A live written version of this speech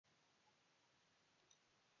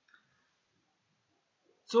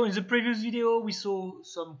So in the previous video we saw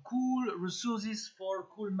some cool resources for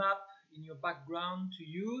cool map in your background to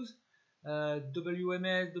use,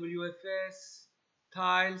 WMS, WFS,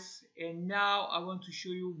 tiles, and now I want to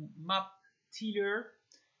show you MapTiler,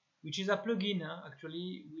 which is a plugin.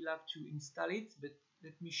 Actually we'll have to install it, but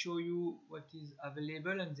let me show you what is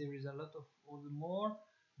available, and there is a lot of other more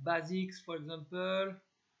basics. For example,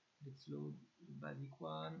 let's load the basic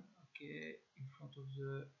one, okay, in front of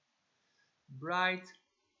the bright,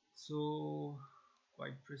 so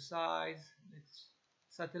quite precise. Let's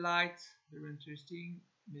satellite, very interesting,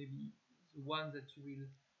 maybe the one that you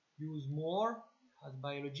will use more as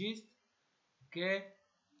biologist. Okay,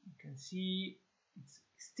 you can see it's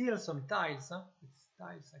still some tiles, it's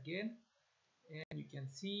tiles again, and you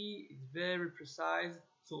can see it's very precise.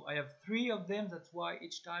 So I have 3 of them, that's why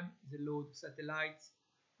each time they load satellites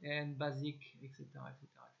and basic, etc,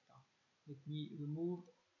 etc, etc. Let me remove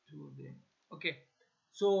 2 of them. Okay,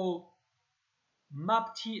 so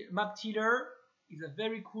MapTiler is a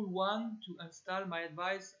very cool one to install. My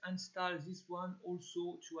advice, install this one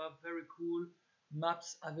also to have very cool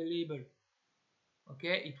maps available.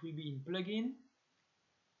 Okay, it will be in plugin,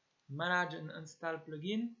 manage and install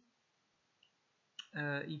plugin.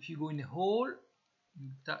 If you go in the hole,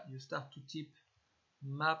 you start to type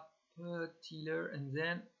MapTiler, and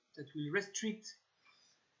then that will restrict.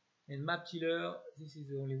 And MapTiler, this is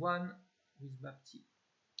the only one with MapTiler.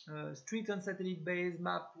 Street and satellite based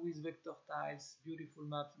map with vector tiles, beautiful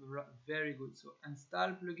maps, very good. So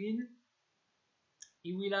install plugin.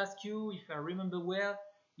 It will ask you, if I remember well,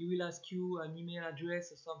 it will ask you an email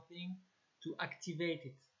address or something to activate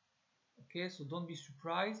it. Okay, so don't be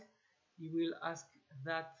surprised. It will ask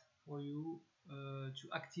that for you to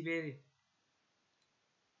activate it.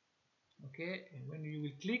 Okay, and when you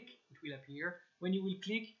will click, it will appear. When you will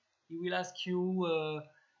click, it will ask you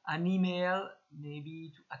an email,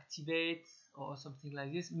 maybe to activate or something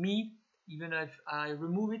like this. Me, even if I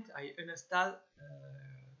remove it, I uninstall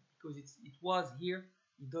because it was here,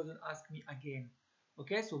 it doesn't ask me again.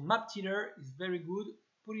 Okay, so MapTiler is very good.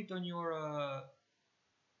 Put it on your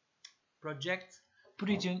project, put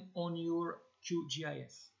it on your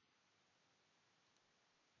QGIS.